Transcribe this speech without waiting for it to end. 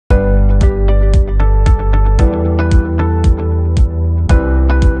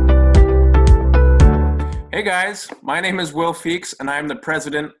Hey guys, my name is Will Feeks, and I'm the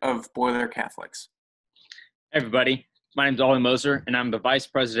president of Boiler Catholics. Hey everybody, my name is Ollie Moser, and I'm the vice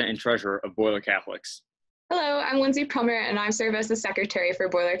president and treasurer of Boiler Catholics. Hello, I'm Lindsay Plummer, and I serve as the secretary for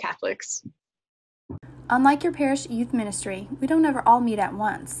Boiler Catholics. Unlike your parish youth ministry, we don't ever all meet at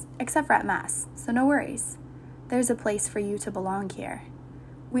once, except for at Mass, so no worries. There's a place for you to belong here.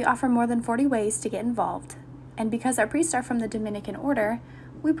 We offer more than 40 ways to get involved, and because our priests are from the Dominican order,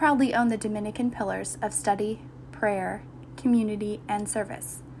 we proudly own the Dominican pillars of study, prayer, community, and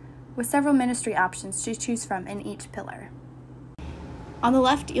service, with several ministry options to choose from in each pillar. On the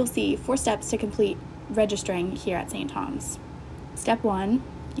left, you'll see 4 steps to complete registering here at St. Thomas. Step 1,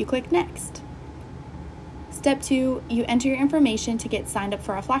 you click Next. Step 2, you enter your information to get signed up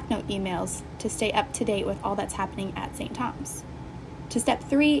for our Flock Note emails to stay up to date with all that's happening at St. Thomas. To Step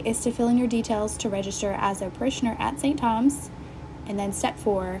 3 is to fill in your details to register as a parishioner at St. Thomas. And then Step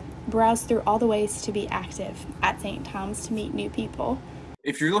 4, browse through all the ways to be active at St. Thomas to meet new people.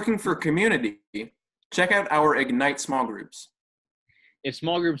 If you're looking for community, check out our Ignite small groups. If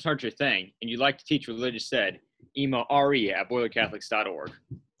small groups aren't your thing and you'd like to teach religious ed, email re@boilercatholics.org.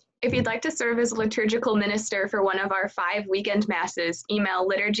 If you'd like to serve as a liturgical minister for one of our 5 weekend masses, email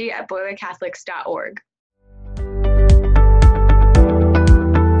liturgy@boilercatholics.org.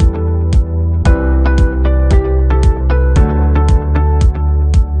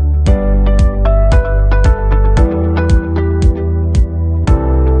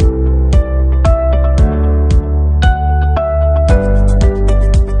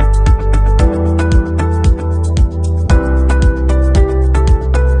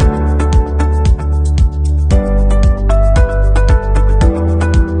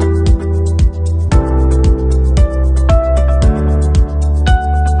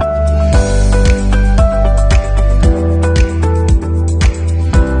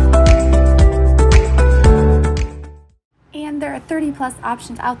 And there are 30 plus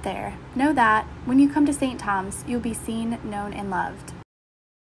options out there. Know that when you come to St. Thomas, you'll be seen, known, and loved.